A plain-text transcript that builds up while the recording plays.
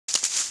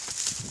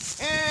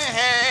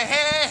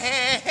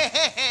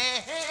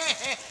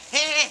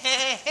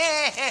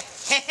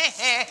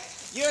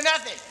You're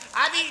nothing.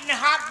 I've eaten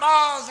hot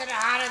balls that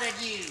are hotter than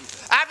you.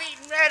 I've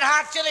eaten red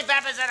hot chili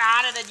peppers that are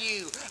hotter than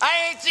you.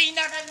 I ain't seen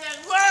nothing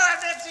that, whoa, I've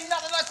never seen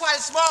nothing that's quite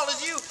as small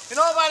as you in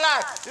all my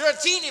life. You're a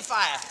teeny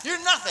fire. You're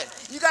nothing.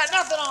 You got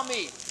nothing on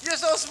me. You're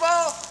so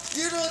small,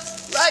 you look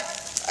like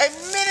a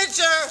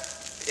miniature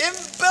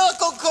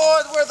umbilical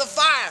cord worth of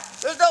fire.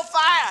 There's no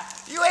fire.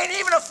 You ain't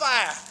even a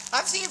fire.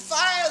 I've seen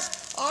fires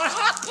on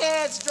hot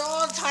pans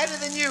drawn tighter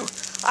than you.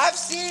 I've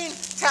seen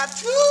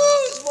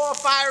tattoos more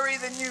fiery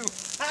than you.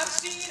 I've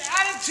seen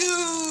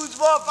attitudes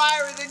more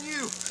fiery than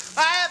you.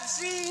 I have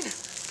seen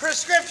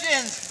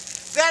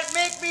prescriptions that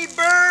make me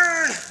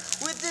burn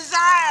with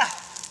desire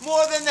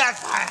more than that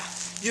fire.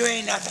 You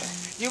ain't nothing.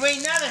 You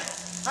ain't nothing.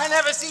 I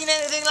never seen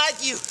anything like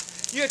you.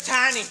 You're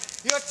tiny.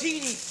 You're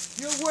teeny.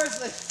 You're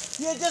worthless.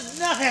 You're just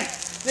nothing.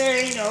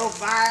 There ain't no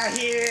fire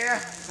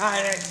here.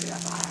 I didn't see a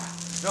fire.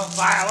 No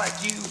fire like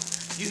you.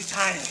 You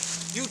tiny.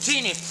 You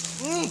teeny.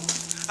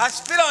 I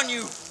spit on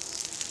you.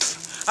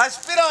 I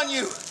spit on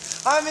you.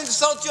 I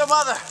insult your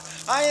mother.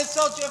 I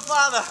insult your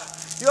father.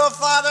 Your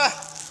father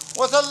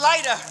was a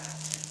lighter,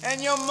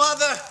 and your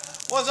mother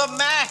was a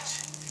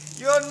match.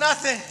 You're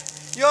nothing.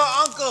 Your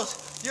uncles,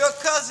 your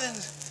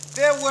cousins,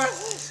 they're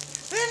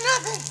worthless. They're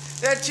nothing.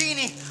 They're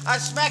teeny. I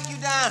smack you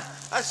down.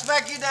 I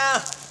smack you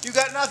down. You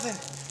got nothing.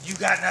 You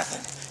got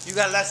nothing. You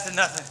got less than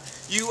nothing.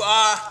 You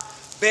are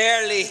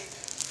barely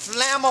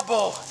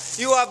flammable.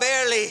 You are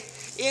barely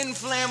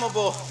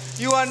inflammable.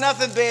 You are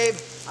nothing, babe.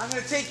 I'm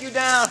going to take you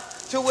down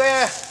to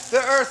where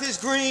the earth is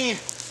green,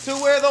 to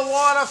where the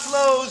water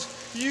flows.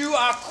 You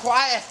are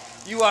quiet.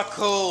 You are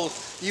cold.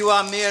 You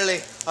are merely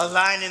a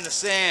line in the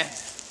sand.